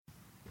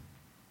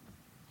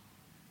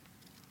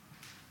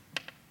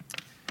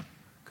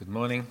Good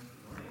morning.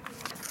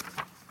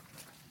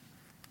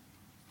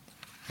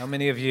 How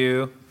many of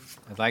you,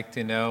 I'd like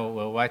to know,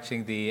 were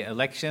watching the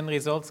election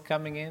results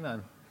coming in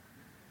on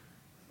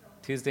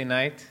Tuesday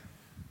night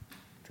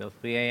till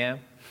 3 a.m.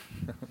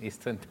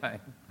 Eastern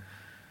Time?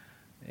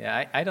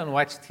 Yeah, I don't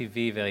watch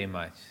TV very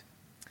much,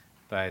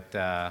 but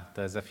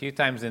there's a few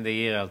times in the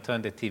year I'll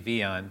turn the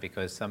TV on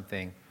because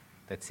something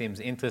that seems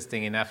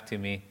interesting enough to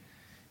me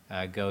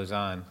goes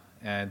on.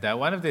 And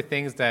one of the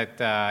things that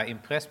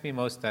impressed me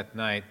most that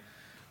night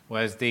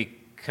was the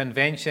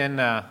convention.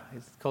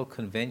 It's called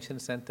Convention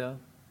Center.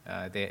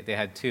 They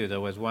had two.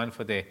 There was one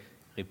for the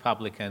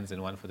Republicans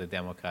and one for the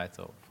Democrats,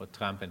 or for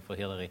Trump and for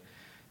Hillary,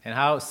 and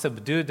how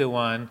subdued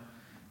the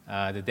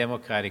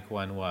Democratic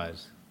one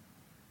was,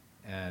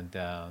 and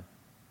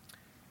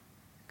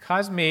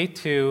caused me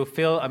to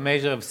feel a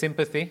measure of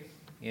sympathy.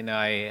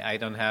 I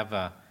don't have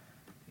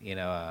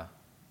a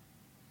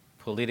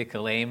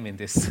political aim in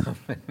this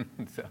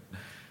sermon, so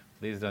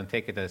please don't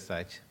take it as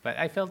such. But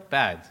I felt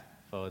bad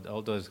for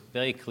all those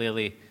very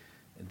clearly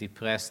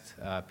depressed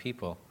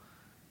people.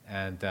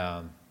 And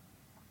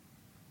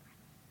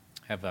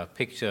have a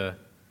picture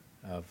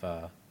of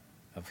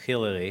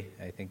Hillary.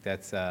 I think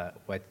that's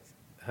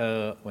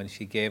when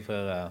she gave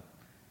her,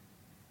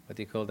 what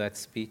do you call that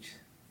speech?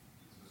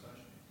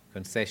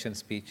 Concession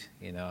speech,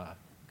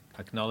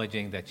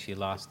 acknowledging that she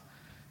lost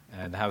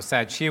and how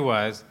sad she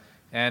was.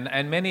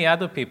 And many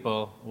other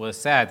people were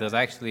sad. There's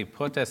actually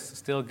protests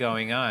still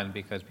going on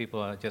because people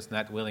are just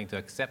not willing to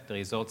accept the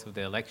results of the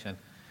election.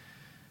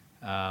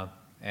 And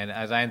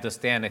as I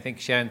understand, I think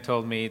Sharon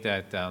told me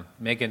that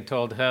Megan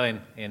told her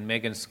in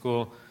Megan's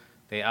school,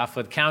 they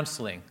offered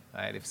counseling.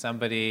 Right? If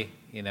somebody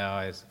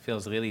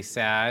feels really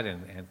sad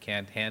and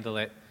can't handle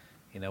it,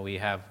 we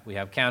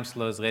have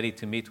counselors ready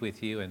to meet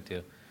with you and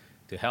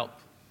to help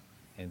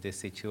in this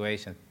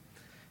situation.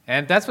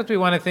 And that's what we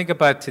want to think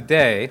about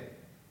today.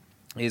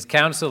 Is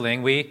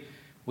counseling.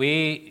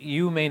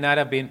 You may not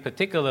have been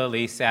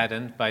particularly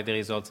saddened by the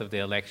results of the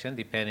election,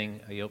 depending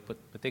on your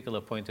particular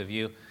point of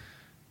view,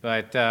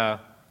 but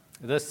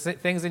there's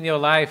things in your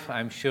life,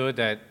 I'm sure,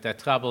 that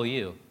trouble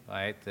you,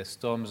 right? The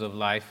storms of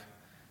life,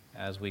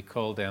 as we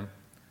call them.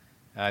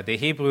 The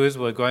Hebrews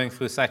were going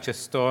through such a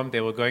storm.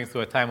 They were going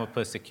through a time of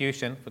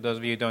persecution. For those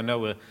of you who don't know,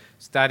 we're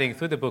studying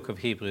through the book of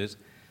Hebrews,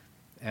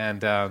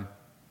 and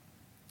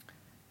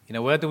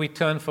where do we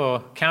turn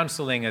for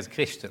counseling as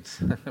Christians?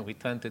 We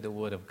turn to the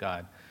Word of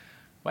God.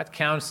 What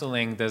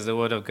counseling does the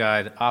Word of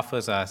God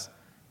offers us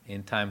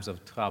in times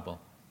of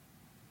trouble?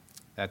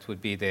 That would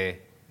be the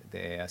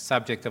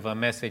subject of our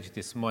message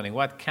this morning.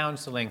 What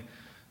counseling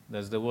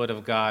does the Word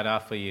of God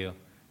offer you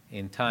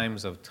in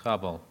times of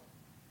trouble?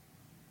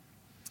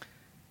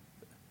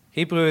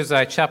 Hebrews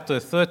chapter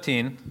 6.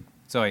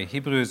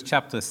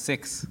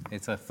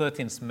 It's a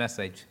 13th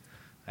message.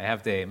 I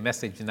have the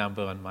message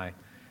number on my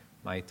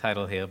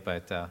title here,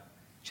 but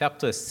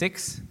chapter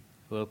 6,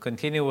 we'll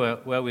continue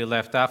where we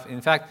left off. In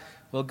fact,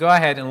 we'll go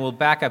ahead and we'll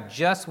back up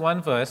just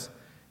one verse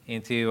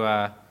into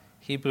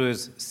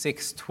Hebrews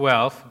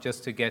 6:12,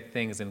 just to get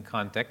things in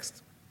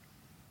context.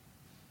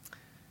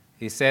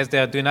 He says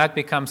there, "Do not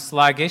become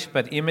sluggish,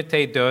 but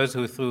imitate those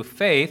who through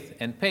faith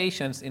and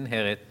patience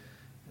inherit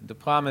the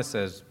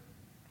promises.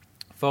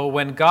 For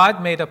when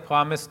God made a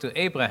promise to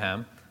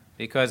Abraham,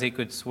 because he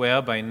could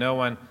swear by no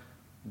one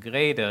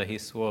greater, he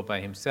swore by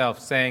himself,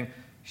 saying,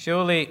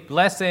 'Surely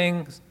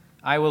blessings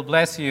I will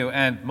bless you,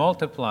 and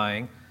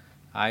multiplying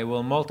I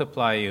will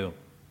multiply you.'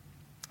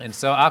 And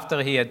so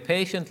after he had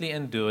patiently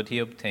endured, he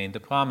obtained the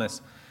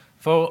promise.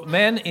 For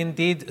men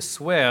indeed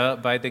swear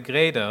by the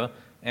greater,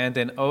 and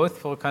an oath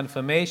for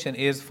confirmation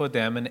is for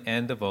them an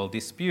end of all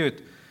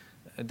dispute.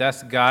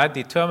 Thus God,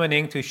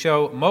 determining to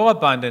show more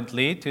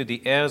abundantly to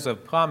the heirs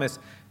of promise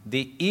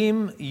the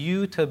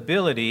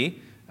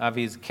immutability of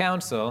his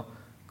counsel,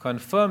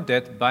 confirmed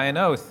it by an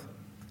oath,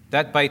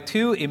 that by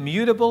two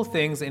immutable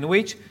things in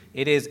which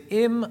it is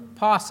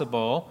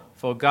impossible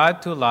for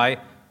God to lie,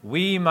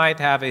 we might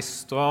have a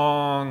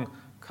strong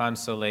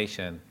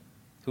consolation,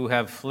 who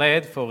have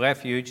fled for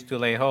refuge to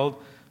lay hold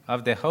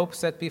of the hope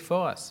set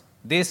before us.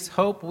 This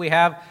hope we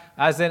have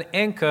as an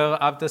anchor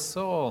of the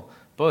soul,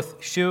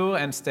 both sure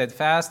and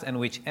steadfast, and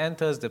which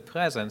enters the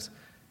presence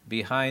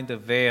behind the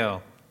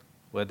veil,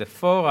 where the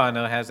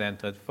forerunner has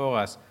entered for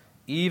us,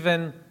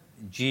 even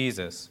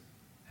Jesus,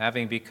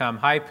 having become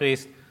high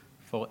priest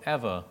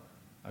forever,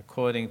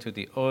 according to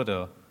the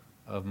order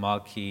of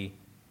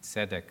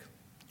Melchizedek."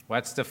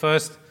 What's the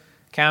first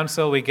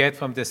counsel we get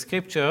from the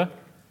scripture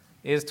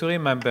is to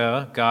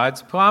remember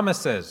God's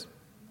promises,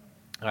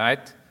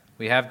 right?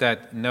 We have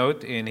that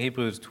note in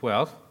Hebrews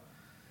 12,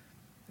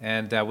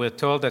 and we're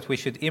told that we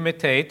should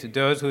imitate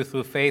those who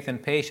through faith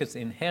and patience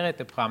inherit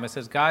the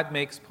promises. God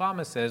makes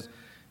promises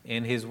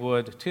in his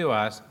word to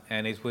us,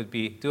 and it would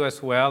do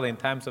us well in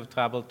times of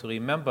trouble to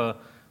remember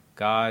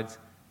God's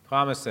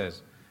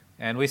promises.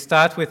 And we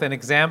start with an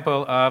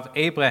example of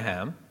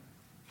Abraham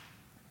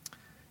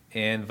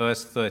in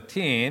verse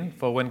 13,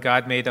 "For when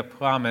God made a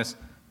promise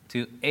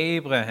to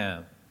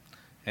Abraham."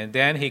 And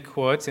then he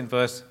quotes in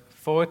verse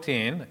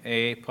 14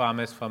 a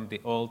promise from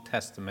the Old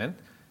Testament,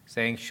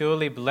 saying,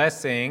 surely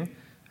blessing,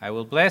 I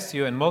will bless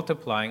you, and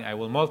multiplying, I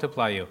will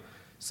multiply you.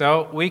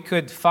 So we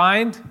could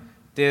find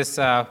this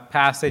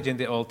passage in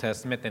the Old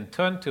Testament and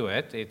turn to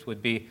it. It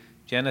would be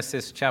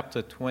Genesis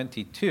chapter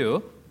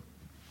 22,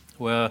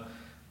 where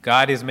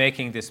God is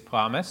making this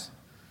promise.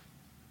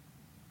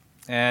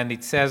 And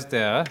it says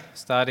there,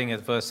 starting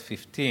at verse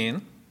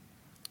 15,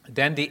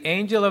 then the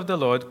angel of the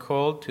Lord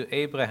called to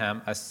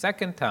Abraham a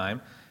second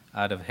time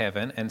out of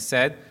heaven and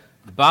said,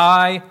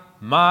 by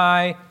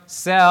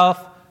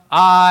myself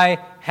I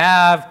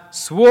have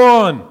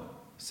sworn,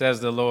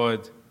 says the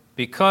Lord,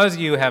 because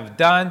you have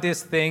done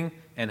this thing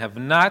and have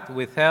not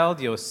withheld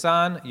your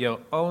son, your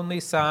only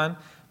son,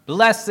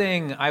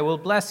 blessing, I will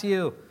bless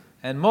you,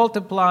 and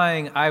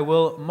multiplying, I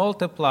will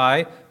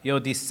multiply your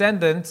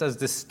descendants as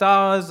the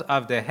stars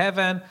of the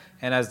heaven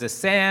and as the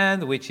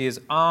sand which is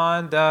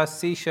on the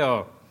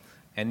seashore.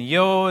 And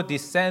your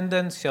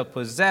descendants shall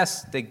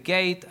possess the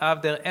gate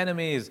of their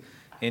enemies.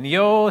 In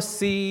your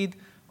seed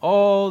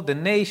all the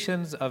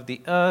nations of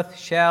the earth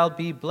shall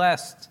be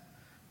blessed,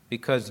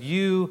 because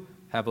you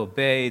have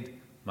obeyed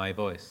my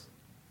voice.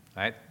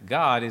 Right?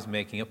 God is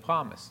making a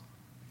promise.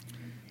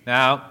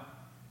 Now,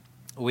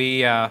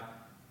 we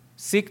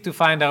seek to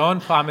find our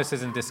own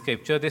promises in the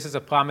Scripture. This is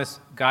a promise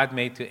God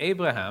made to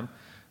Abraham.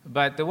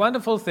 But the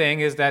wonderful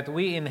thing is that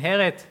we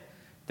inherit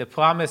the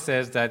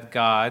promises that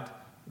God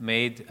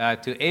made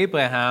to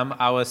Abraham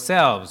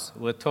ourselves.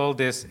 We're told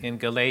this in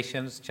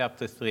Galatians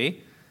chapter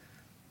 3,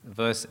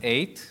 verse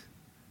 8.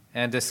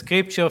 And the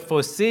Scripture,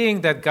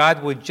 foreseeing that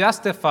God would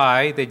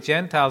justify the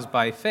Gentiles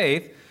by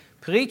faith,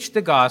 preached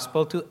the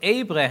gospel to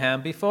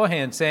Abraham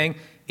beforehand, saying,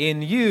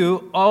 in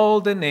you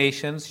all the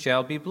nations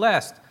shall be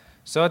blessed.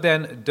 So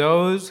then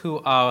those who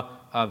are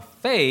of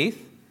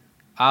faith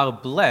are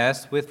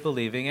blessed with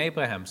believing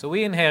Abraham. So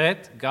we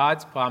inherit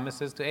God's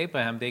promises to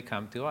Abraham. They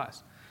come to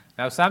us.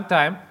 Now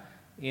sometimes,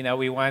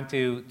 we want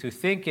to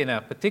think in a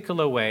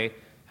particular way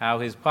how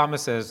his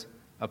promises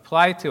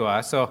apply to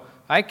us. So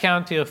I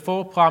count here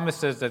 4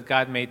 promises that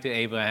God made to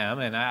Abraham,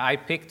 and I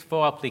picked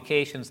 4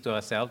 applications to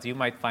ourselves. You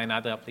might find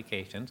other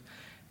applications.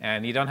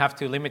 And you don't have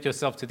to limit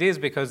yourself to these,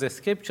 because the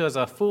Scriptures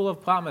are full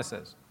of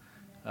promises,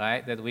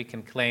 right, that we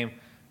can claim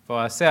for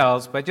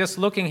ourselves. But just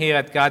looking here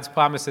at God's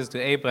promises to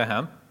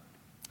Abraham.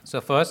 So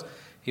first,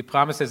 he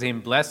promises him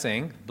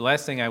blessing.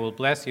 Blessing, I will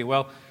bless you.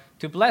 Well,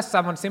 to bless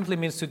someone simply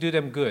means to do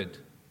them good,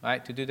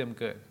 right, to do them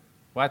good.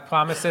 What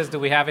promises do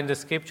we have in the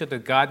Scripture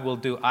that God will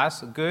do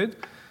us good?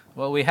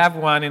 Well, we have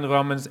one in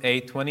Romans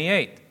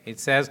 8:28. It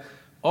says,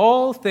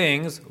 all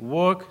things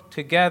work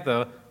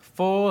together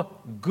for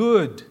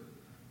good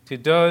to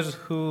those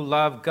who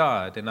love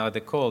God and are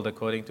called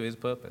according to his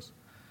purpose.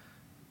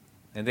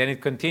 And then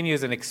it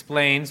continues and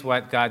explains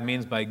what God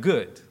means by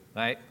good,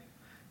 right?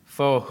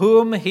 For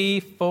whom he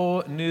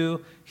foreknew,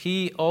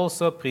 he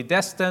also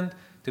predestined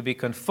to be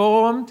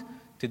conformed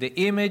to the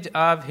image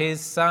of his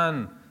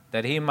Son,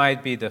 that he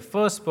might be the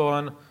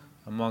firstborn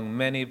among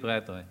many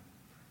brethren.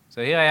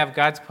 So here I have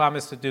God's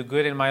promise to do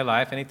good in my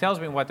life, and he tells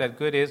me what that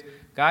good is.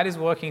 God is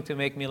working to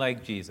make me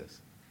like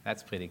Jesus.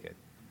 That's pretty good,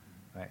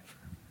 right?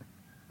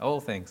 All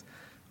things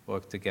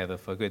work together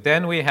for good.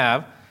 Then we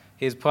have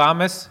his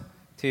promise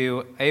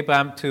to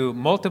Abraham to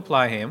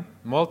multiply him,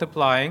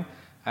 multiplying,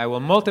 I will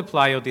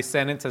multiply your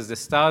descendants as the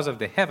stars of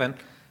the heaven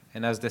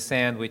and as the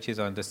sand which is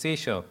on the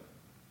seashore.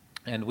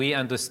 And we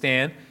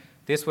understand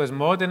this was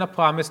more than a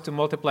promise to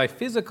multiply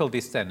physical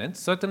descendants.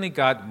 Certainly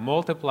God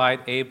multiplied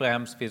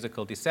Abraham's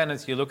physical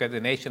descendants. You look at the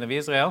nation of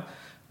Israel,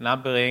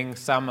 numbering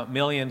some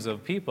millions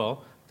of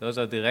people. Those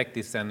are direct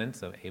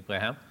descendants of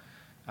Abraham.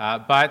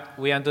 But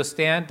we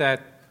understand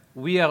that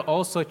we are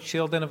also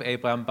children of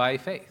Abraham by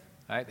faith.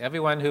 Right?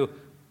 Everyone who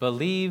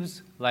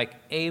believes like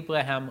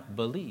Abraham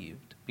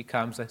believed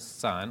becomes a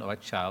son or a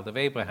child of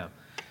Abraham.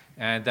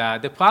 And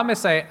the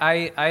promise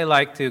I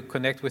like to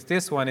connect with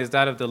this one is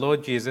that of the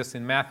Lord Jesus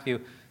in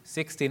Matthew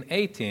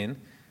 16:18.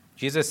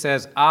 Jesus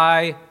says,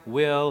 I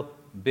will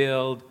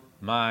build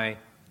my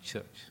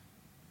church.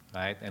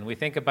 Right? And we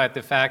think about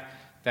the fact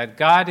that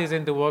God is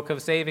in the work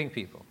of saving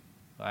people.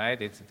 Right?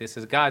 This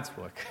is God's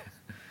work.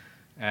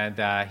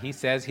 And he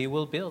says he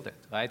will build it.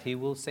 Right? He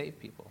will save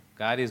people.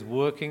 God is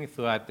working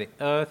throughout the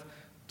earth,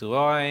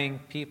 drawing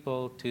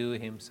people to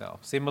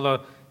himself. Similar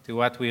to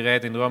what we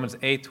read in Romans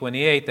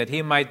 8:28, that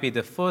he might be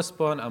the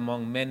firstborn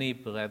among many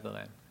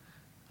brethren.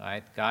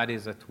 Right? God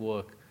is at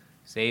work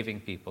saving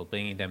people,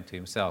 bringing them to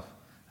himself.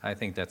 I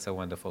think that's a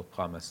wonderful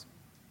promise.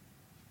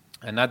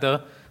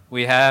 Another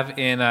we have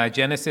in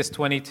Genesis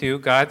 22,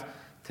 God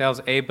tells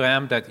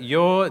Abraham that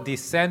your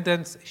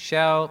descendants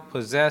shall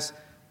possess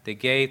the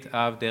gate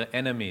of their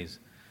enemies.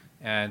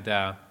 And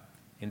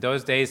in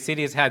those days,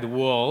 cities had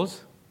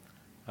walls,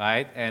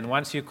 right? And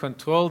once you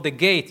control the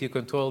gate, you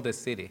control the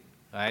city,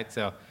 right?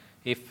 So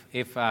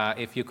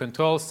if you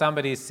control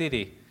somebody's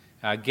city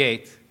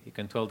gate, you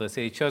control the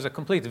city. It shows a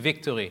complete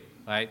victory,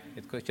 right?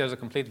 It shows a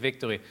complete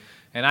victory.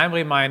 And I'm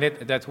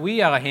reminded that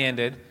we are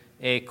handed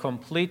a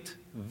complete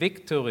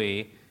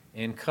victory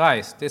in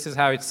Christ. This is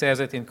how it says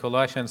it in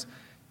Colossians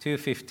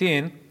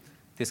 2:15,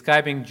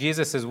 describing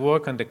Jesus'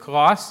 work on the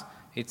cross,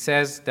 it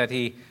says that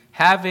he,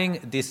 having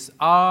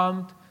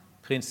disarmed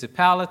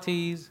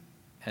principalities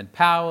and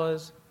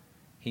powers,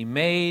 he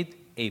made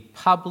a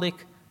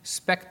public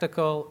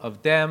spectacle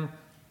of them,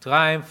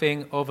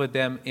 triumphing over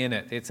them in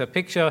it. It's a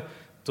picture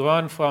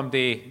drawn from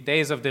the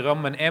days of the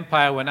Roman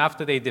Empire, when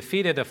after they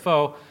defeated a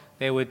foe,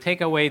 they would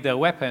take away their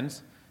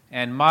weapons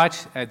and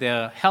march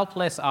their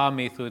helpless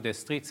army through the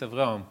streets of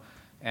Rome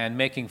and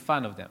making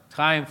fun of them,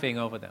 triumphing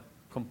over them.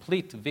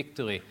 Complete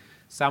victory.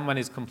 Someone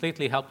is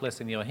completely helpless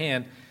in your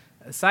hand.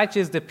 Such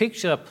is the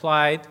picture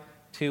applied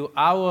to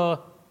our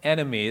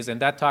enemies,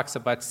 and that talks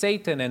about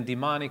Satan and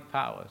demonic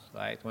powers,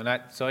 right? We're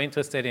not so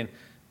interested in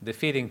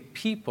defeating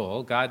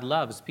people. God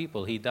loves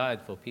people. He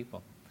died for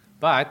people.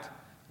 But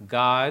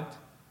God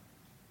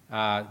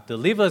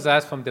delivers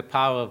us from the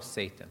power of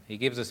Satan. He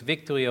gives us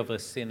victory over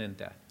sin and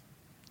death,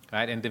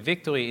 right? And the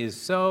victory is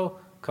so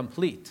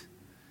complete,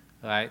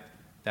 right,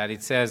 that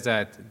it says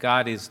that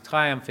God is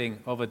triumphing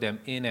over them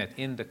in it,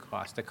 in the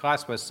cross. The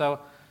cross was so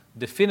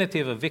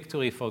definitive a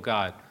victory for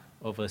God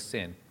over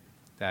sin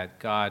that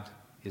God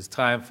is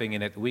triumphing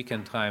in it. We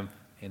can triumph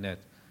in it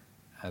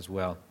as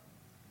well.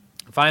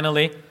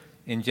 Finally,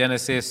 in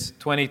Genesis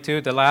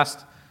 22, the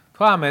last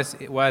promise,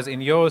 it was,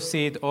 in your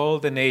seed all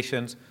the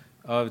nations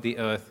of the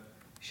earth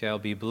shall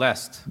be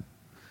blessed.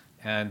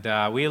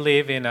 And we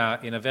live in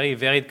a very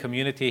varied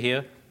community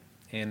here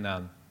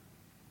in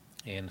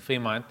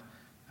Fremont.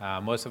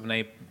 Most of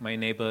my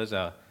neighbors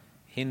are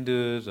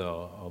Hindus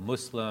or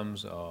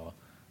Muslims or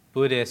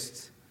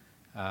Buddhists,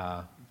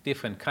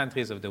 different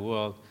countries of the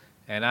world.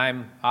 And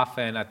I'm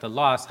often at a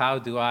loss, how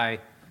do I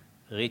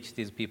reach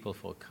these people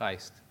for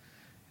Christ?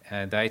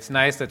 And it's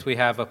nice that we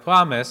have a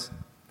promise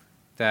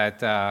that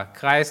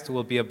Christ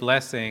will be a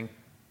blessing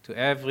to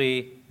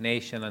every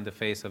nation on the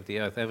face of the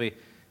earth,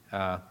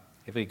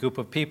 every group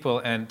of people.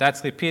 And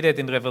that's repeated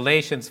in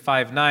Revelations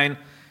 5:9.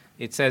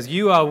 It says,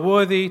 you are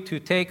worthy to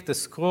take the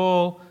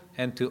scroll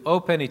and to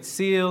open its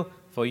seal,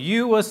 for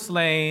you were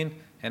slain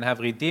and have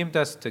redeemed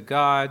us to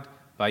God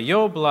by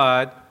your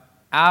blood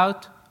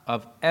out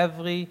of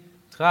every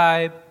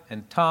tribe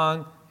and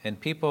tongue and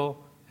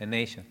people and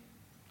nation.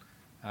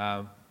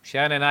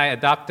 Sharon and I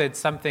adopted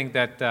something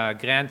that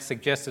Grant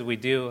suggested we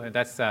do, and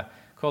that's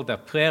called a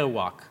prayer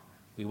walk.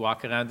 We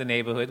walk around the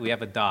neighborhood. We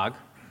have a dog,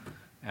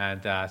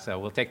 and so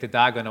we'll take the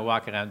dog on a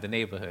walk around the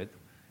neighborhood.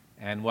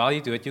 And while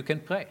you do it, you can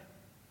pray,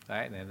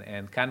 right?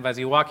 And kind of as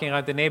you're walking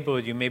around the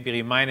neighborhood, you may be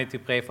reminded to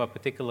pray for a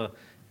particular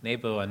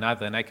neighbor or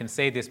another. And I can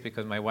say this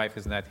because my wife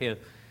is not here,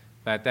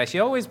 but she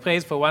always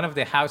prays for one of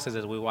the houses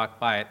as we walk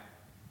by it,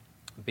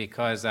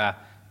 because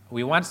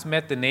we once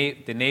met the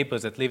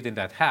neighbors that lived in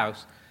that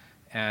house,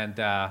 and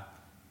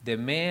the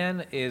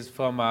man is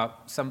from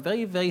some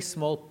very, very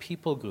small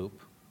people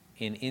group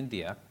in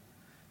India,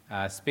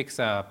 speaks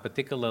a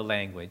particular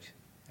language,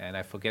 and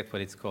I forget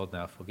what it's called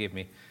now, forgive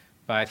me.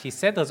 But he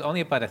said there's only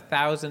about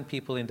 1,000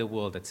 people in the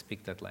world that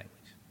speak that language.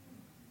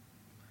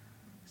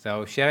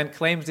 So Sharon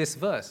claims this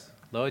verse.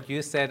 Lord,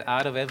 you said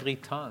out of every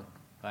tongue,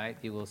 right,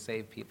 you will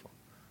save people.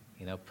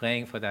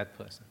 Praying for that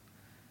person.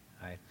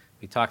 Right?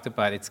 We talked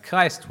about it's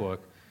Christ's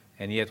work,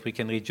 and yet we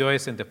can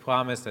rejoice in the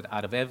promise that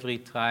out of every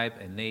tribe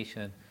and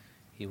nation,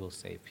 he will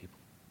save people.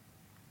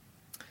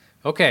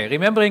 Okay,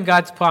 remembering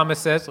God's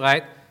promises,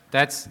 right?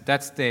 That's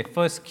the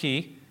first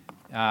key,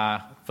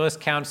 first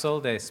counsel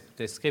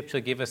the Scripture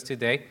gives us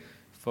today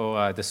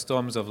for the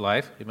storms of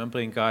life,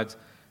 remembering God's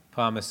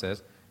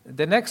promises.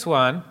 The next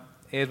one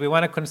is we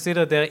want to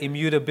consider their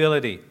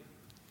immutability,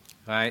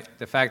 right?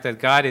 The fact that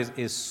God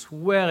is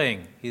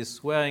swearing. He's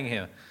swearing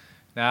here.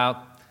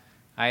 Now,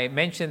 I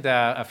mentioned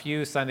a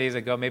few Sundays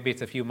ago, maybe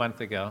it's a few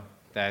months ago,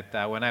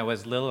 that when I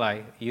was little,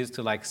 I used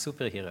to like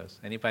superheroes.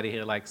 Anybody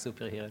here like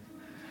superheroes?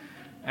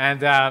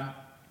 And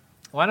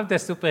one of the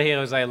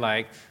superheroes I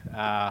liked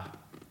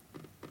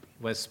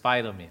was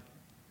Spider-Man.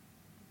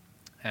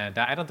 And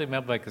I don't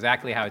remember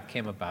exactly how it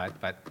came about,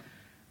 but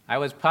I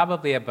was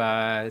probably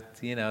about,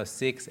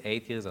 6,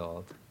 8 years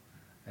old.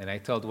 And I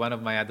told one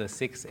of my other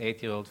 6,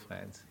 8-year-old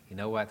friends, you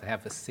know what, I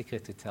have a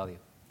secret to tell you.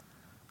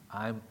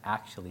 I'm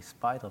actually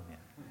Spider-Man.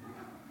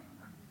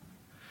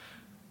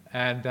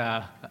 And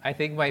I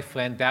think my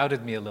friend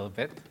doubted me a little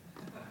bit.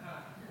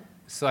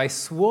 So I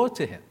swore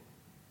to him,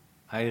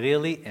 I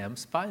really am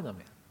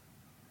Spider-Man.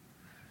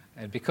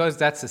 And because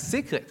that's a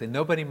secret and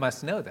nobody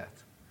must know that,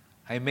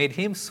 I made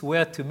him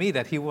swear to me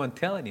that he won't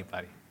tell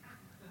anybody.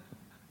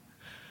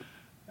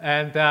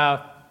 And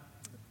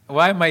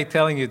why am I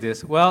telling you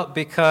this? Well,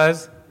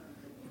 because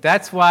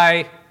that's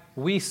why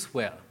we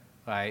swear,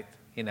 right?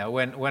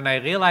 When I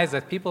realize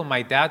that people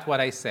might doubt what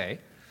I say,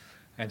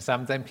 and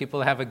sometimes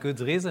people have a good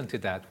reason to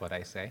doubt what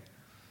I say,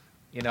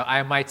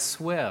 I might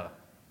swear,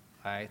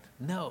 right?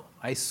 No,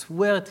 I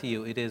swear to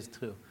you it is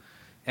true.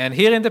 And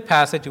here in the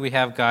passage we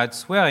have God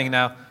swearing.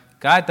 Now,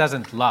 God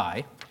doesn't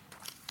lie,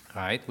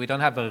 right? We don't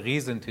have a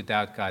reason to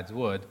doubt God's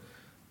word,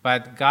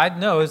 but God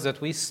knows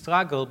that we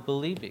struggle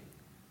believing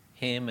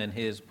him and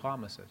his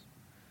promises.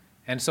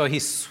 And so he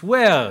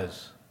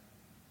swears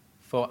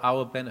for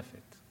our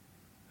benefit,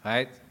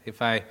 right?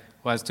 If I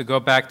was to go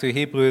back to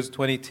Hebrews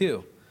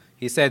 22,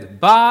 he said,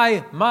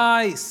 by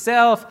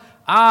myself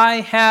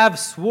I have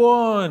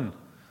sworn,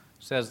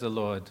 says the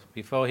Lord,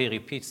 before he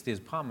repeats these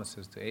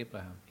promises to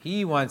Abraham.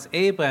 He wants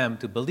Abraham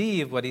to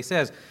believe what he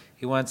says.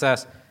 He wants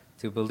us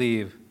to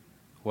believe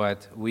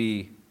what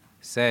we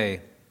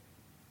say.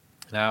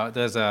 Now,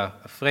 there's a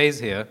phrase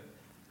here.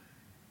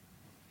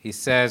 He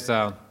says,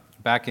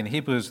 back in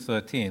Hebrews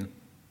 13,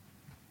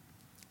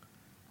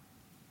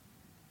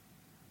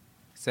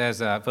 says,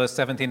 verse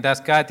 17, thus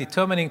God,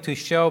 determining to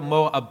show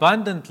more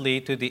abundantly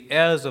to the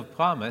heirs of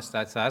promise,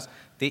 that's us,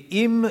 the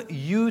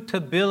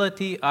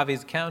immutability of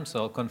his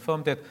counsel,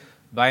 confirmed it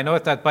by,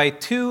 note that by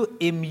two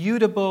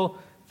immutable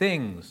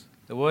things.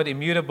 The word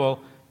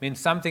immutable means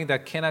something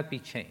that cannot be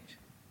changed,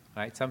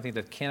 right? Something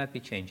that cannot be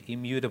changed,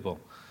 immutable.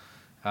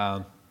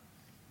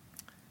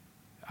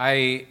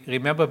 I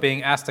remember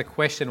being asked a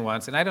question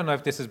once, and I don't know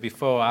if this is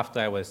before or after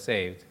I was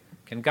saved.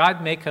 Can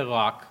God make a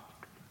rock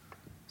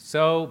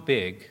so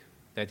big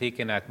that he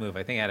cannot move?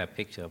 I think I had a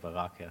picture of a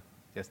rock here,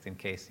 just in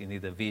case you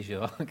need a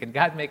visual. Can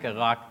God make a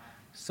rock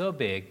so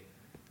big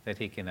that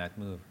he cannot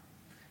move?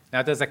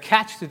 Now, there's a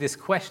catch to this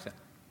question,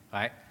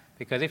 right?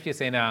 Because if you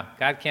say, no,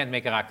 God can't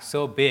make a rock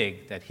so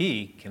big that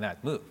he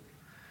cannot move,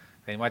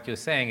 then what you're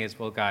saying is,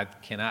 well, God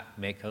cannot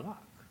make a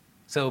rock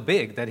so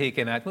big that he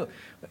cannot move.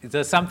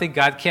 There's something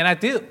God cannot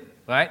do,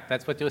 right?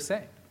 That's what you're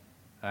saying,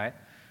 right?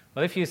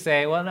 Well, if you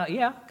say, well, no,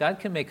 yeah, God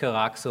can make a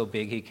rock so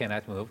big he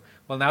cannot move,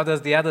 well, now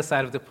there's the other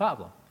side of the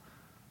problem.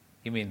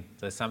 You mean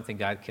there's something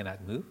God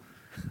cannot move?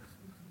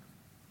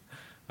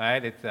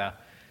 Right?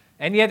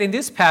 And yet in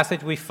this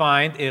passage we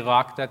find a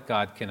rock that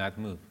God cannot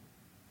move.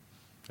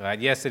 Right?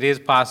 Yes, it is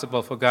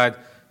possible for God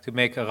to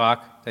make a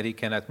rock that he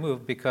cannot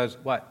move because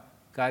what?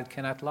 God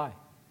cannot lie.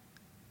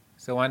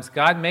 So once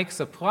God makes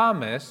a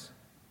promise,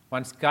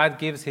 once God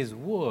gives his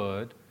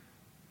word,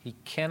 he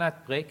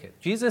cannot break it.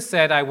 Jesus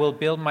said, I will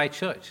build my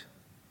church.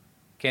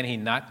 Can he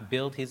not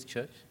build his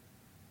church?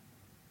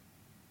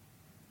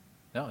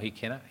 No, he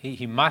cannot.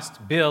 He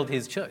must build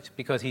his church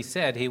because he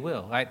said he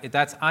will, right?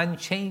 That's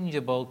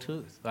unchangeable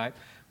truth, right?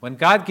 When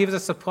God gives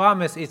us a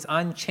promise, it's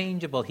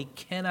unchangeable. He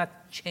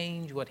cannot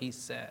change what he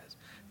says.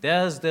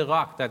 There's the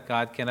rock that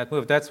God cannot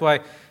move. That's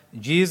why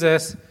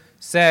Jesus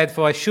said,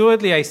 for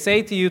assuredly I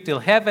say to you, till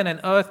heaven and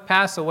earth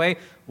pass away,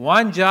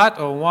 one jot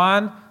or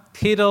one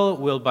tittle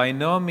will by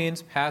no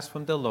means pass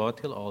from the Lord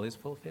till all is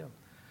fulfilled.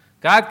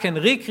 God can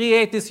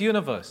recreate this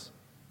universe.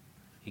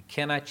 He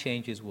cannot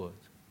change his word.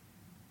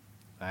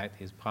 Right?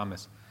 His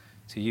promise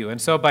to you. And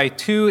so by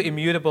two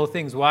immutable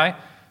things. Why?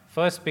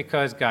 First,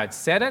 because God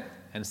said it,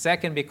 and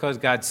second, because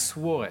God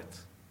swore it.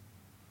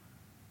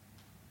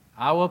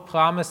 Our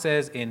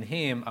promises in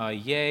him are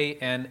yea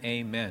and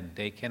amen.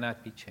 They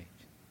cannot be changed.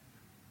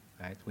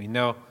 Right? We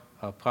know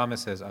our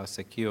promises are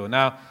secure.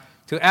 Now,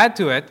 to add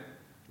to it,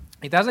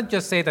 it doesn't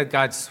just say that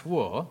God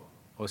swore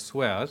or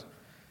swears.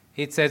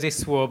 It says he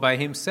swore by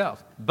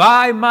himself.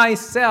 By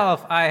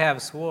myself I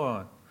have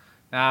sworn.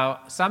 Now,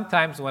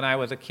 sometimes when I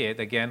was a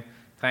kid, again,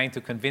 trying to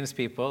convince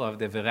people of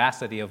the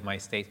veracity of my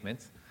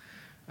statements,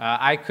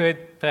 I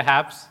could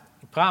perhaps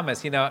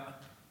promise,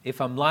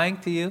 if I'm lying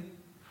to you,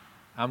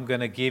 I'm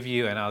going to give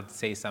you, and I'll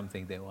say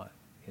something they want.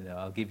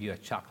 I'll give you a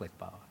chocolate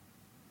bar,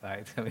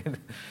 right? I mean,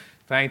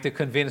 trying to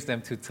convince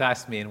them to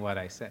trust me in what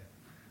I said.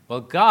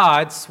 Well,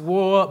 God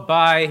swore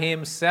by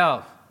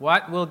himself.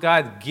 What will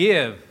God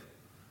give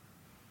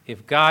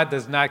if God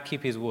does not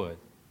keep his word?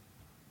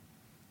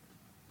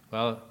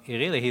 Well,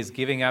 he's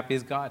giving up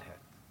his Godhead,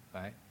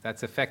 right?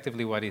 That's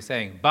effectively what he's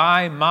saying.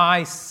 By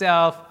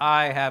myself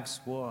I have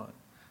sworn.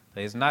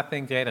 There is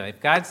nothing greater.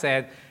 If God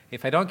said,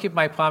 if I don't keep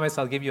my promise,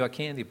 I'll give you a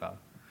candy bar,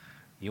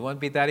 you won't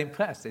be that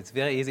impressed. It's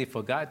very easy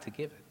for God to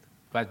give it.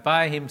 But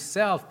by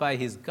himself, by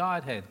his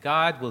Godhead,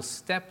 God will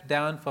step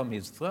down from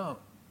his throne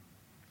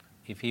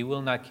if he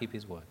will not keep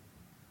his word.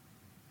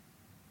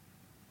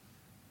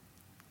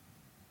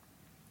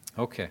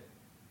 Okay.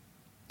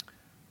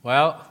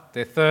 Well,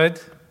 the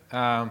third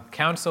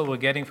counsel we're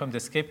getting from the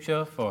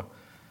scripture for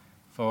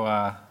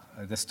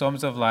the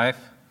storms of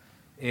life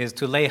is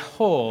to lay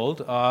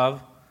hold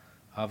of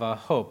our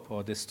hope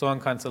or the strong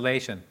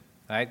consolation.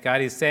 Right?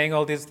 God is saying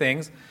all these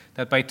things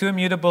that by two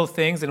immutable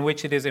things in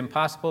which it is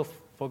impossible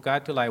for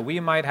God to lie, we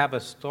might have a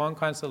strong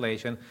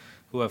consolation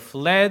who have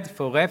fled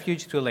for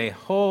refuge to lay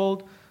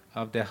hold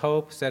of the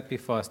hope set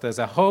before us. There's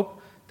a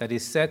hope that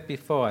is set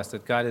before us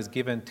that God has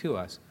given to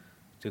us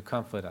to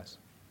comfort us.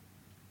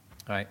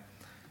 Right?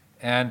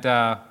 And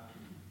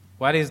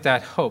what is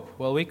that hope?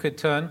 Well, we could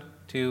turn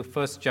to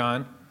 1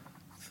 John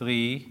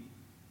 3,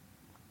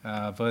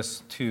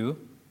 verse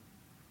 2.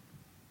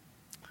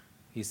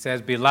 He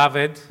says,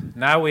 Beloved,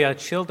 now we are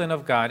children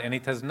of God, and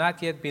it has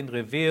not yet been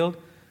revealed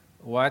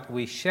what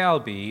we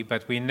shall be,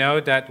 but we know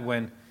that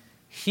when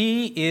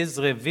he is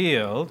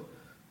revealed,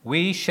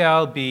 we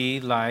shall be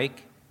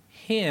like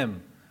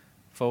him,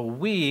 for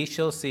we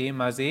shall see him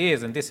as he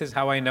is. And this is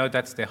how I know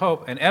that's the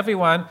hope. And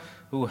everyone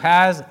who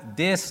has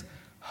this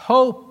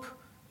hope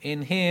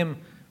in him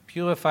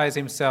purifies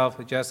himself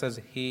just as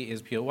he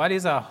is pure. What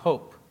is our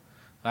hope?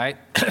 Right?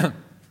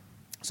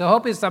 So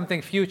hope is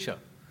something future,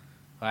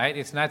 right?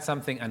 It's not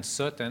something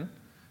uncertain,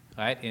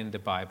 right, in the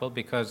Bible,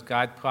 because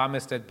God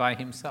promised it by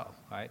himself,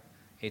 right?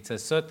 It's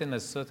as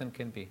certain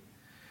can be.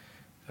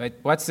 Right?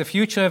 What's the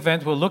future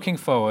event we're looking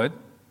forward?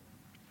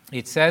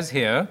 It says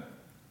here,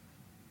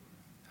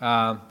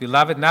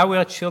 beloved, now we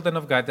are children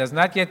of God. It has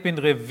not yet been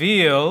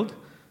revealed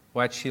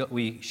what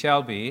we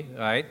shall be,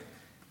 right?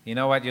 You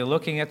know what? You're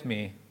looking at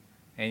me,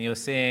 and you're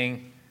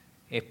seeing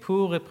a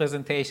poor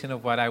representation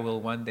of what I will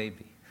one day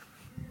be.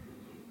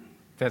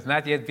 It has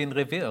not yet been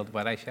revealed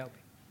what I shall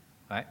be,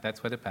 right?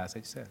 That's what the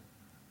passage says.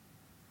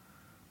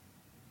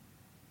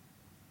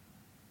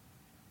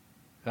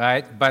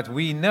 Right? But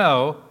we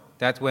know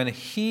that when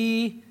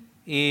he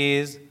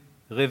is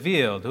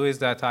revealed, who is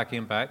that talking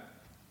about?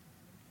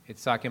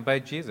 It's talking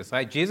about Jesus,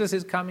 right? Jesus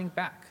is coming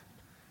back,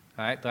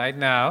 right? Right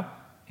now,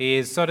 he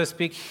is, so to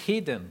speak,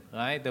 hidden,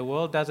 right? The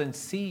world doesn't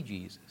see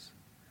Jesus.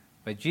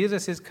 But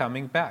Jesus is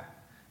coming back.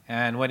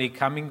 And when he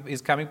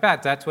is coming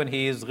back, that's when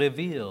he is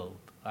revealed,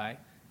 right?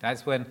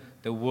 That's when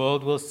the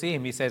world will see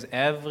him. He says,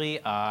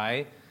 every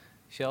eye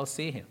shall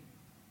see him,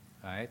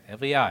 right?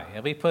 Every eye,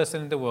 every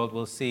person in the world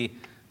will see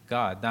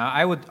God. Now,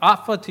 I would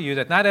offer to you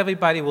that not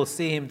everybody will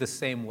see him the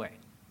same way.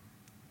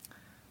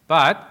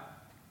 But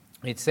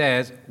it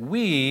says,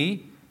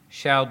 we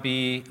shall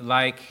be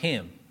like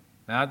him.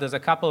 Now, there's a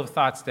couple of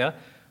thoughts there.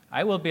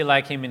 I will be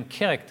like him in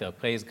character,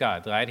 praise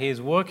God, right? He is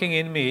working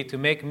in me to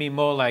make me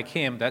more like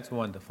him. That's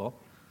wonderful,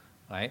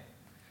 right?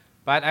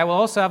 But I will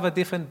also have a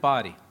different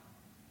body,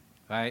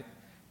 right?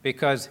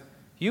 Because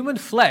human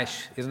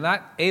flesh is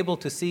not able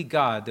to see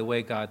God the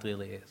way God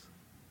really is.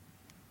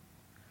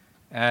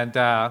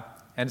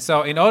 And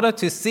so in order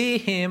to see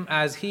him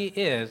as he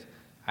is,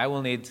 I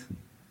will need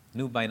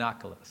new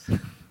binoculars,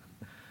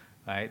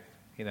 right?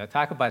 You know,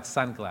 talk about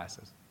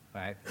sunglasses,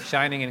 right?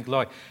 Shining in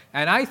glory.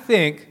 And I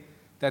think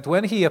that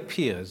when he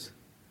appears,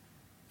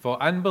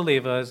 for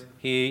unbelievers,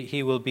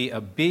 he will be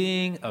a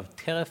being of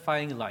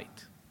terrifying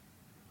light,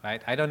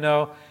 right? I don't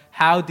know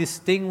how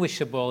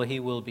distinguishable he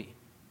will be,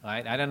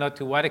 right? I don't know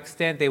to what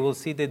extent they will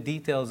see the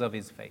details of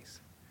his face.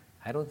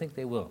 I don't think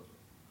they will,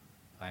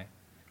 right?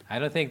 I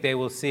don't think they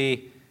will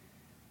see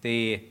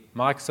the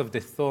marks of the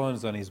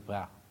thorns on his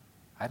brow.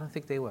 I don't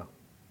think they will,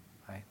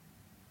 right?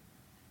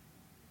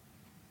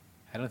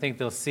 I don't think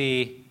they'll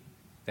see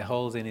the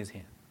holes in his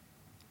hand,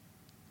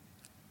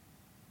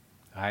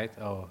 right?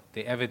 Or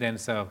the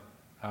evidence of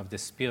the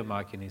spear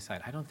mark in his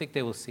side. I don't think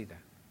they will see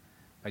that.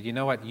 But you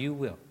know what? You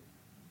will,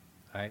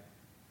 right?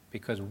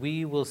 Because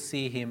we will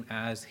see him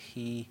as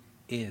he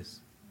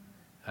is,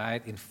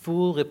 right? In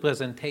full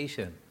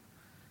representation,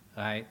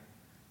 right?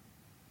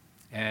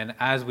 And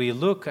as we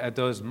look at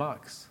those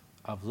marks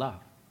of love,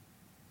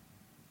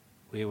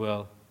 we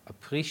will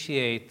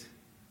appreciate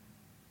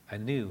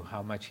anew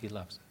how much he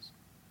loves us,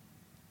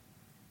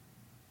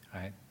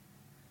 right?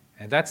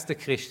 And that's the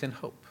Christian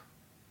hope,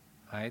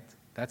 right?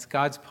 That's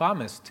God's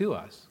promise to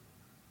us.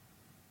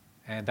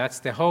 And that's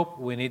the hope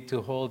we need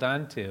to hold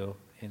on to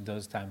in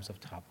those times of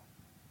trouble.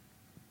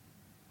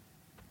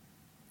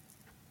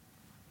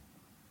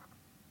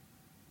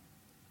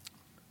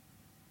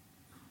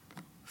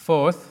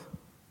 Fourth,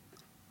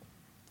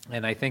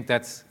 and I think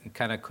it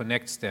kind of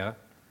connects there,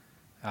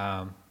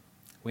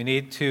 we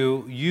need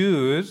to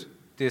use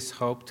this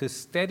hope to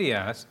steady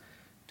us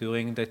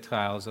during the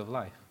trials of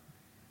life.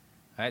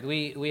 Right?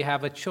 We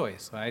have a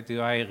choice, right? Do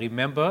I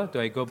remember?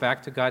 Do I go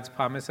back to God's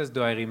promises?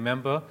 Do I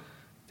remember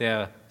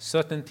their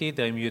certainty,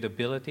 their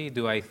immutability?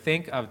 Do I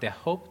think of the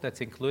hope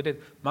that's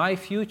included? My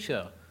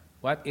future,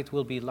 what it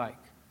will be like.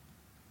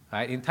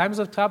 Right? In times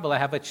of trouble, I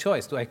have a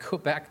choice. Do I go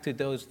back to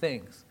those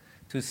things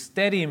to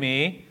steady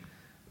me,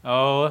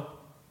 or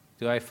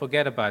do I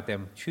forget about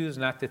them, choose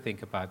not to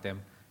think about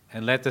them,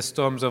 and let the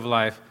storms of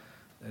life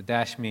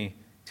dash me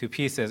to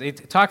pieces?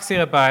 It talks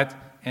here about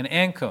an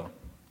anchor,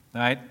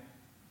 right?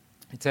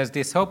 It says,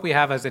 this hope we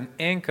have as an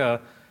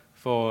anchor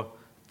for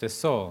the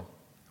soul.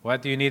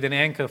 What do you need an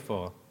anchor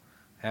for?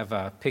 I have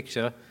a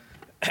picture.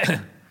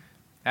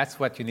 That's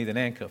what you need an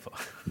anchor for.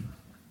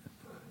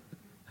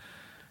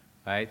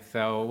 Right?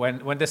 So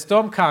when the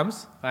storm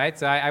comes, right?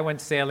 So I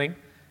went sailing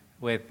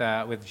with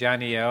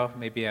Johnny O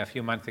maybe a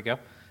few months ago,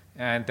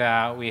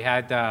 and we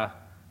had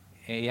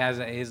he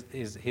has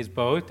his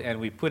boat, and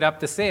we put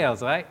up the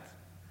sails, right?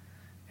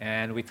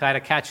 And we try to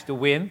catch the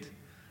wind,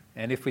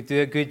 and if we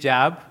do a good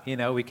job,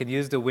 we can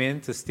use the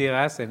wind to steer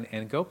us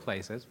and go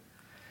places.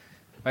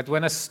 But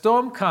when a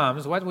storm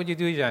comes, what would you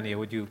do, Johnny?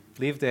 Would you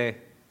leave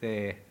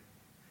the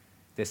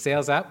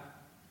sails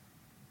up?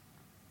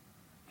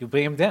 You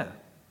bring them down,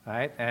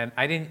 right? And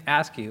I didn't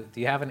ask you,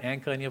 do you have an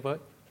anchor in your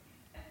boat?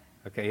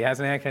 Okay, he has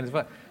an anchor in his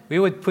boat. We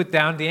would put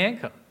down the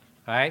anchor,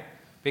 right?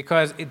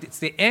 Because it's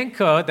the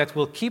anchor that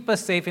will keep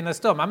us safe in a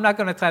storm. I'm not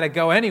going to try to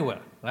go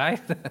anywhere,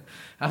 right?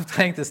 I'm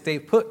trying to stay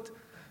put.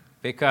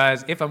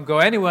 Because if I'm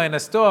going anywhere in a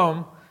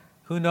storm,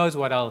 who knows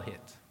what I'll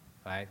hit,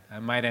 right? I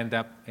might end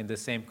up in the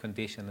same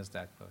condition as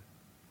that boat.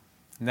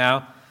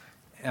 Now,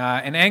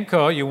 an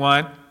anchor, you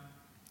want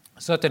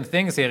certain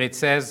things here. It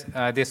says,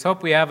 this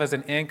hope we have as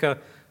an anchor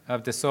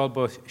of the soul,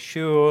 both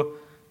sure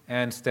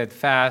and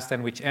steadfast,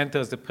 and which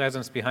enters the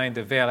presence behind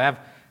the veil. I have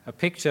a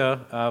picture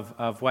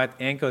of what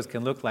anchors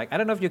can look like. I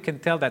don't know if you can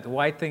tell that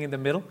white thing in the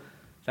middle.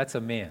 That's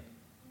a man.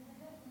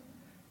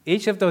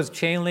 Each of those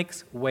chain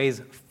links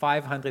weighs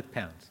 500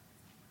 pounds.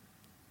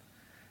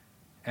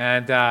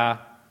 And,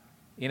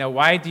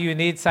 why do you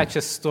need such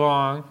a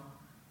strong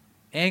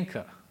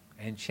anchor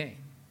and chain?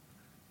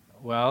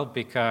 Well,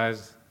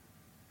 because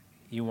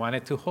you want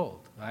it to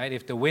hold, right?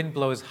 If the wind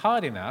blows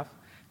hard enough,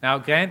 now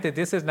granted,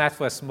 this is not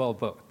for a small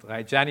boat,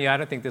 right? Johnny, I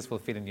don't think this will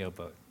fit in your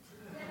boat.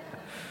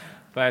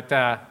 But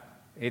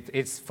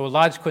it's for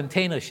large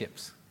container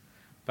ships.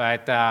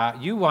 But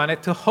you want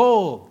it to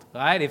hold,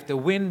 right? If the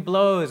wind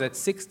blows at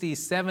 60,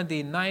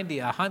 70, 90,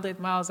 100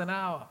 miles an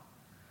hour,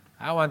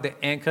 I want the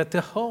anchor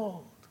to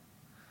hold.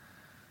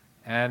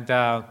 And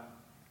I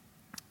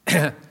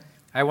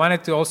want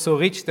it to also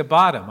reach the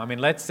bottom. I mean,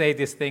 let's say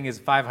this thing is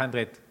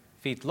 500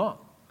 feet long,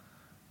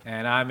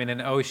 and I'm in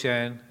an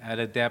ocean at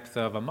a depth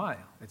of a mile.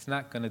 It's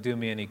not going to do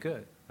me any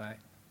good, right?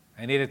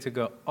 I need it to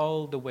go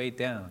all the way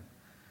down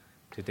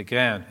to the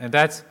ground. And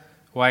that's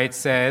why it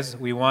says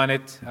we want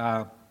it,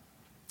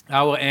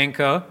 our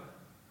anchor,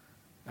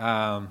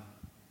 want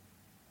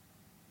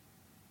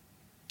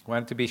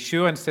it to be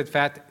sure and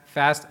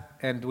steadfast,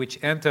 and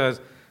which enters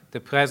the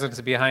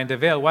presence behind the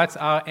veil. What's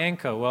our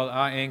anchor? Well,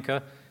 our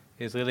anchor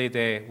is really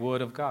the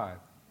Word of God.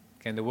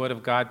 Can the Word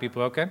of God be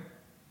broken?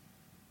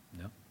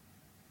 No,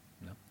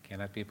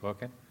 cannot be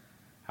broken.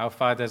 How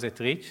far does it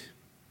reach?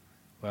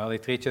 Well,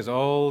 it reaches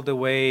all the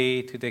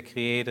way to the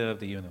Creator of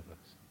the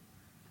universe,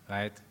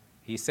 right?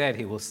 He said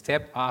he will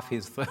step off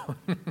his throne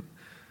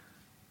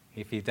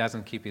if he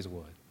doesn't keep his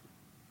word,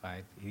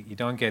 right? You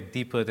don't get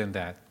deeper than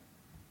that,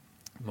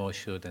 more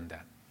sure than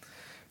that.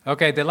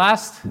 Okay, the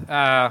last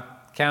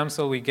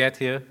counsel we get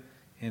here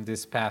in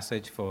this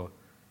passage for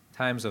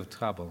times of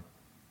trouble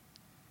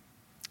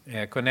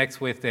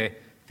connects with the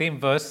theme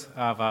verse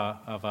of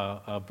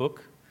our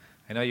book.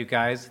 I know you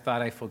guys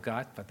thought I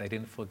forgot, but I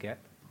didn't forget.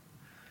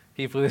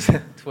 Hebrews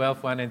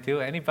 12, 1 and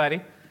 2. Anybody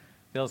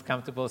feels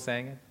comfortable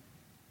saying it?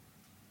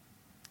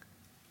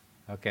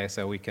 Okay,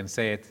 so we can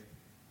say it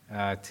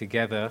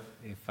together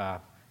if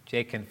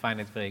Jake can find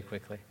it very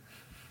quickly.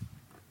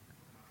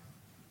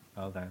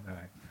 Hold on, all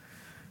right.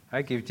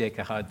 I give Jake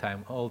a hard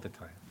time all the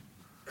time.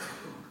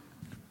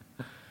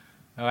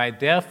 All right,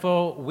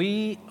 therefore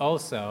we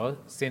also,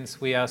 since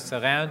we are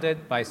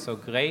surrounded by so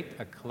great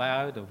a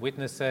cloud of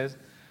witnesses,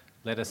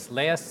 let us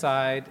lay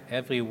aside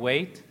every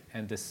weight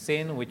and the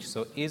sin which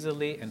so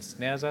easily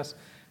ensnares us,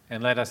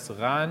 and let us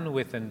run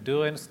with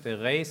endurance the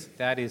race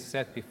that is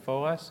set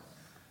before us,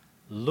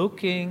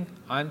 looking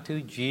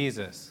unto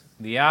Jesus,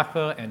 the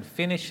author and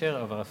finisher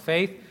of our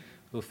faith,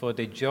 who for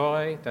the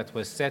joy that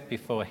was set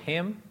before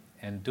him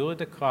endured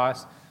the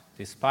cross,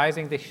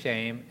 despising the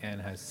shame, and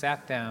has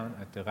sat down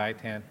at the right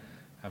hand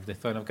of the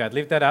throne of God.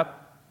 Lift that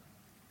up.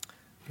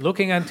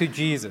 Looking unto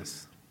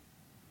Jesus,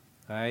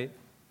 right?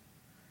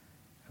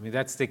 I mean,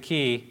 that's the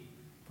key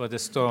for the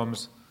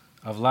storms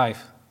of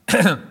life.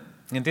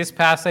 In this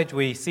passage,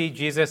 we see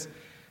Jesus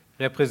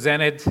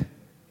represented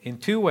in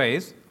two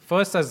ways.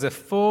 First, as the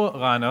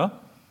forerunner,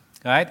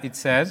 right? It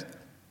says,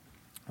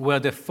 where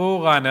the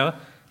forerunner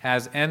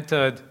has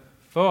entered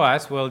for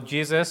us. Well,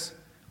 Jesus,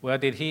 where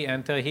did he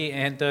enter? He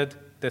entered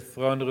the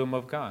throne room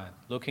of God,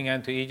 looking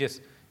unto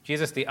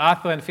Jesus, the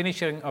author and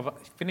finisher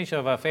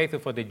of our faith, who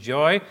for the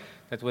joy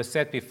that was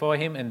set before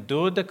him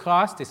endured the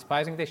cross,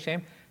 despising the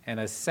shame, and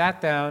has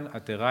sat down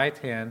at the right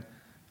hand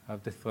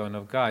of the throne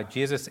of God.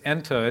 Jesus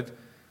entered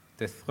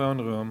the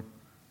throne room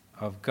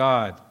of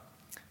God.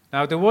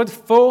 Now, the word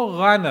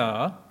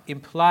forerunner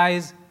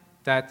implies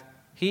that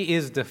he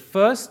is the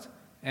first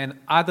and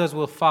others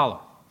will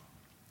follow.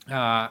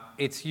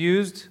 It's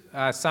used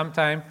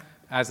sometimes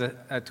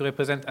to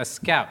represent a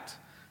scout.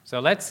 So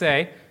let's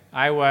say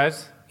I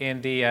was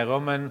in the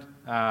Roman,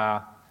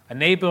 a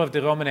neighbor of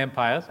the Roman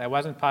Empire. I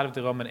wasn't part of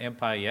the Roman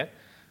Empire yet,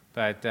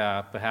 but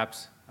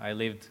perhaps I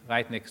lived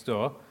right next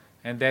door.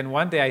 And then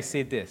one day I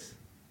see this.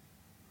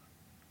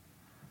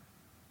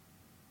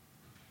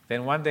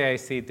 Then one day I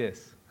see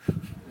this.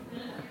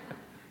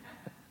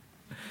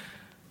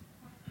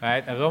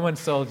 Right, a Roman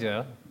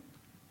soldier.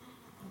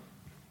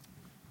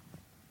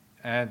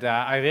 And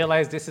I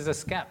realize this is a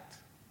scout.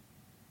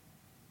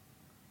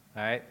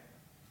 Right?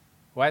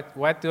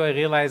 What do I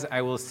realize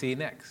I will see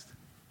next?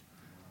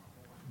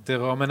 The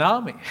Roman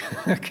army.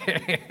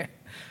 Okay.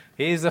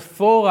 He is a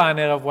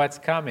forerunner of what's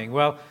coming.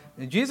 Well,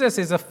 Jesus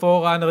is a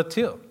forerunner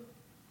too.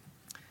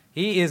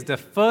 He is the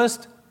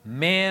first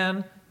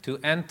man to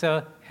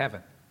enter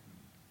heaven.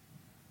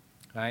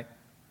 Right?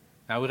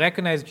 Now we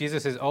recognize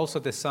Jesus is also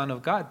the Son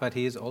of God, but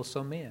he is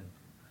also man.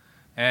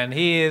 And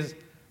he is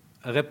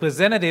a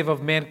representative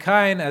of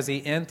mankind as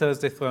he enters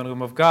the throne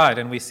room of God.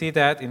 And we see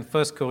that in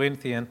 1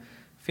 Corinthians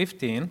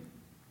 15,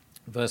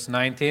 verse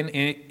 19.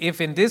 If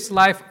in this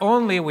life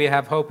only we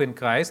have hope in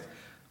Christ,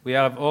 we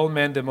are of all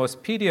men the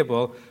most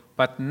pitiable,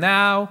 but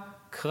now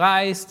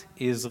Christ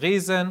is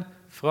risen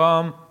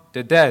from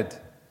the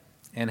dead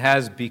and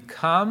has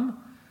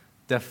become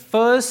the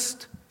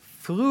first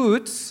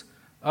fruits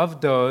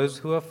of those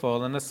who have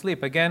fallen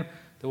asleep. Again,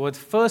 the word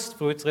first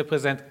fruits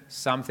represent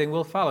something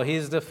will follow. He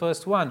is the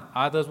first one.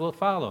 Others will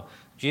follow.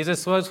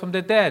 Jesus rose from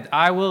the dead.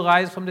 I will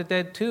rise from the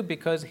dead too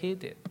because he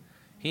did.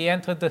 He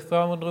entered the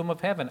throne room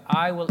of heaven.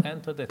 I will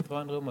enter the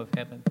throne room of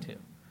heaven too.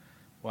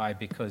 Why?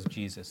 Because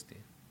Jesus did.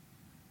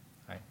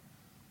 Right.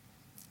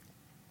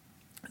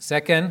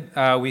 Second,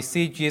 we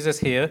see Jesus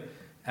here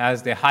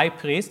as the high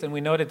priest, and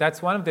we know that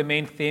that's one of the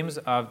main themes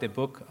of the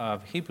book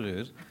of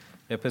Hebrews,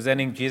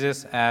 representing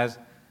Jesus as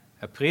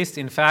a priest.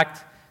 In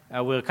fact,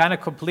 we're kind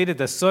of completed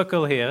the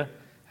circle here.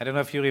 I don't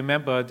know if you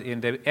remembered,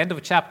 in the end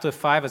of chapter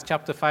 5, as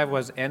chapter 5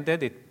 was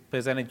ended, it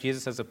presented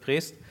Jesus as a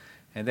priest,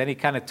 and then he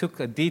kind of took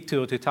a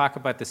detour to talk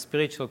about the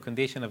spiritual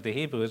condition of the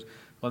Hebrews.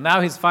 Well,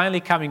 now he's finally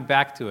coming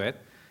back to it,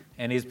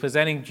 and he's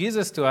presenting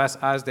Jesus to us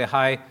as the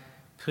high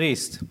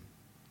priest.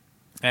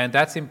 And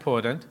that's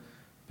important,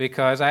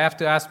 because I have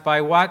to ask,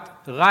 by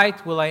what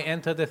right will I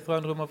enter the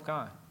throne room of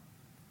God?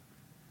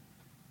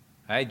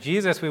 Right?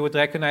 Jesus, we would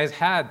recognize,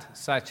 had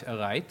such a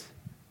right,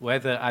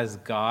 whether as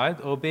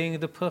God or being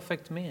the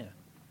perfect man.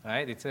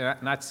 Right? It's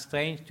not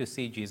strange to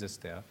see Jesus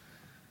there.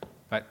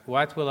 But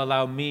what will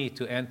allow me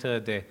to enter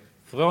the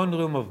throne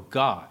room of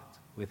God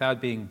without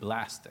being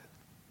blasted?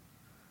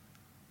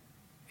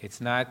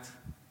 It's not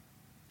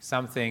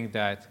something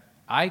that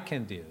I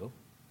can do.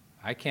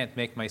 I can't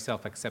make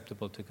myself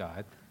acceptable to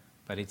God,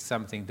 but it's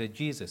something that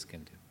Jesus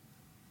can do.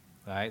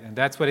 Right? And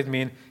that's what it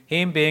means.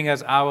 Him being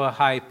as our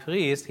high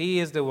priest, he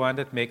is the one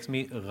that makes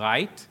me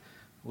right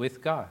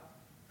with God.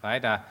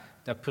 Right?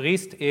 The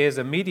priest is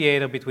a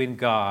mediator between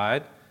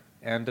God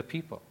and the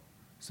people.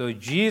 So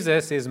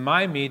Jesus is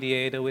my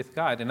mediator with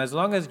God. And as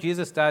long as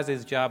Jesus does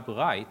his job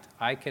right,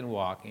 I can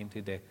walk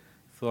into the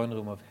throne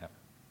room of heaven.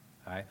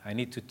 Right? I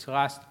need to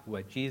trust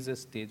what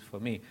Jesus did for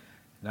me,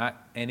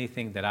 not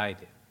anything that I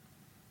did.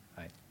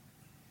 Right?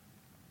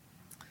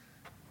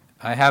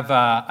 I have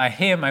a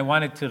hymn I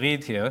wanted to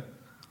read here.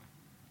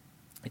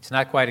 It's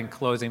not quite in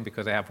closing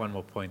because I have one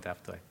more point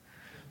after.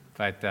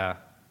 But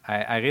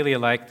I really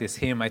like this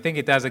hymn. I think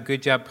it does a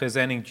good job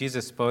presenting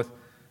Jesus both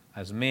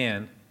as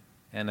man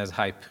and as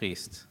high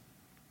priest.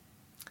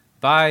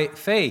 By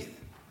faith,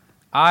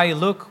 I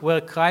look where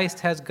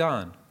Christ has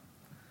gone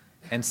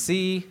and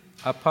see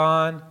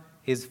upon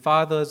his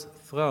Father's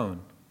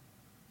throne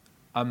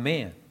a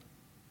man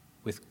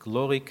with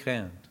glory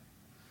crowned.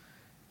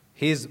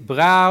 His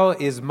brow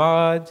is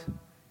marred,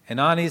 and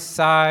on his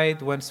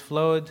side whence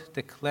flowed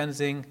the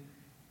cleansing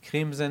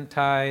crimson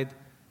tide,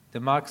 the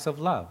marks of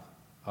love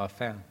are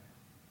found.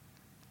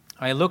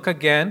 I look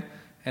again,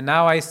 and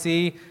now I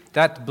see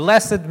that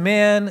blessed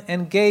man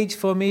engaged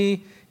for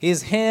me,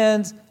 his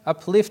hands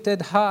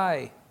uplifted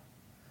high.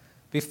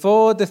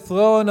 Before the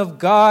throne of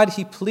God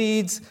he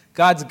pleads,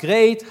 God's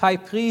great high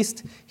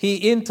priest,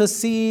 he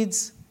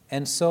intercedes,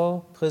 and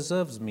so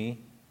preserves me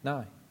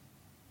nigh.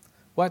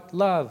 What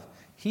love!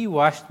 He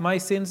washed my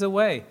sins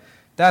away.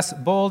 Thus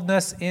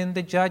boldness in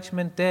the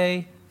judgment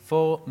day,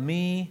 for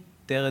me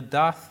there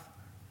doth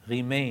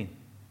remain.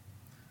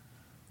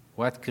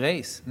 What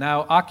grace!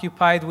 Now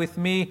occupied with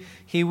me,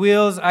 he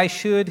wills I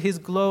should his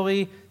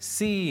glory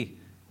see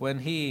when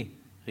he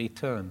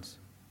returns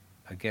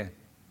again.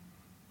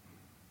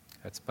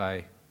 That's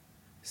by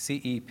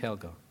C.E.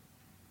 Pelgo.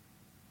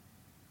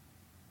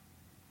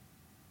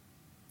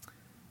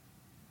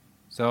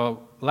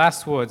 So,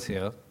 last words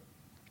here.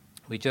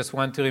 We just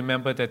want to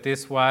remember that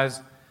this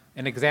was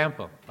an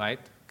example, right?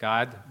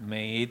 God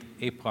made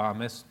a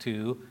promise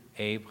to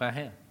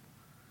Abraham.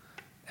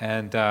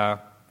 And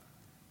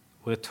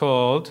we're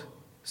told,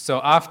 so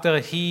after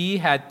he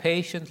had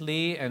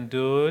patiently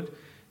endured,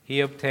 he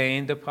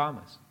obtained the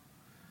promise.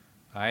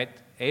 Right?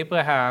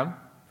 Abraham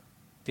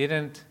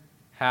didn't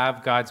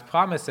have God's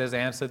promises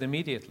answered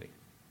immediately.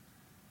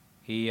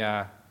 He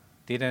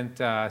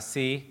didn't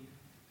see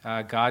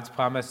God's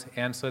promise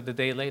answered a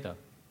day later.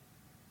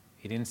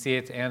 He didn't see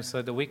it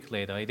answered a week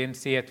later. He didn't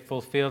see it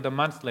fulfilled a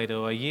month later,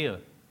 or a year,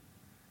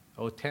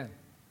 or 10,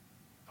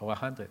 or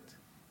 100.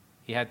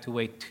 He had to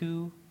wait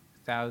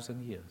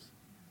 2,000 years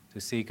to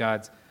see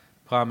God's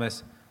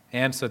promise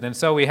answered. And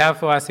so we have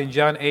for us in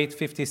John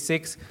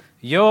 8:56,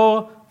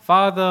 your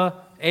father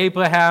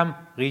Abraham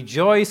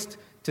rejoiced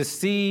to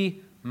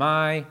see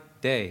my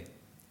day,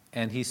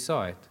 and he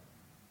saw it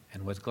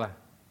and was glad.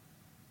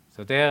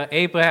 So there,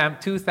 Abraham,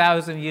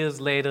 2,000 years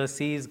later,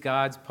 sees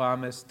God's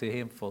promise to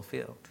him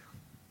fulfilled.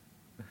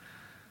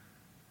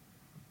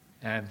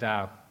 And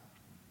I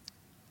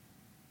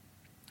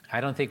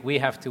don't think we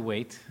have to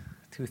wait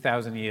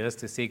 2,000 years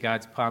to see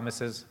God's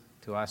promises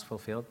to us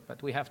fulfilled,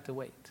 but we have to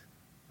wait,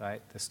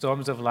 right? The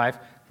storms of life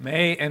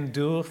may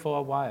endure for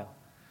a while.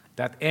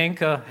 That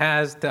anchor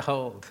has the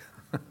hold.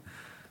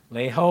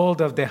 Lay hold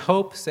of the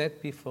hope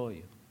set before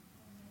you.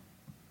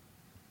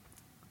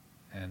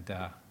 And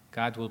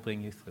God will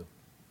bring you through.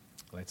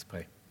 Let's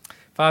pray.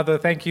 Father,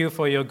 thank you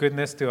for your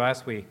goodness to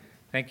us. We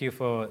thank you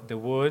for the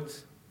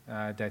words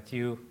that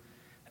you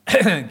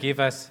give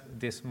us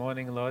this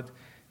morning, Lord.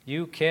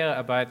 You care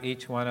about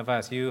each one of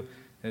us. You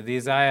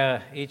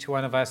desire each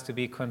one of us to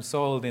be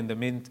consoled in the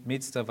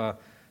midst of our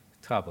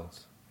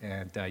troubles.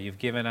 And you've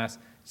given us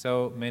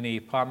so many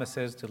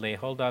promises to lay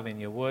hold of in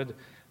your word.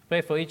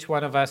 Pray for each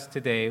one of us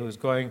today who's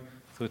going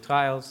through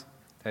trials,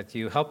 that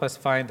you help us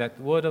find that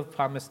word of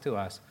promise to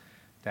us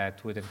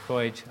that would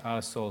encourage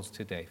our souls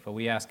today. For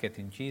we ask it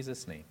in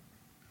Jesus' name.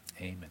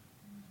 Amen.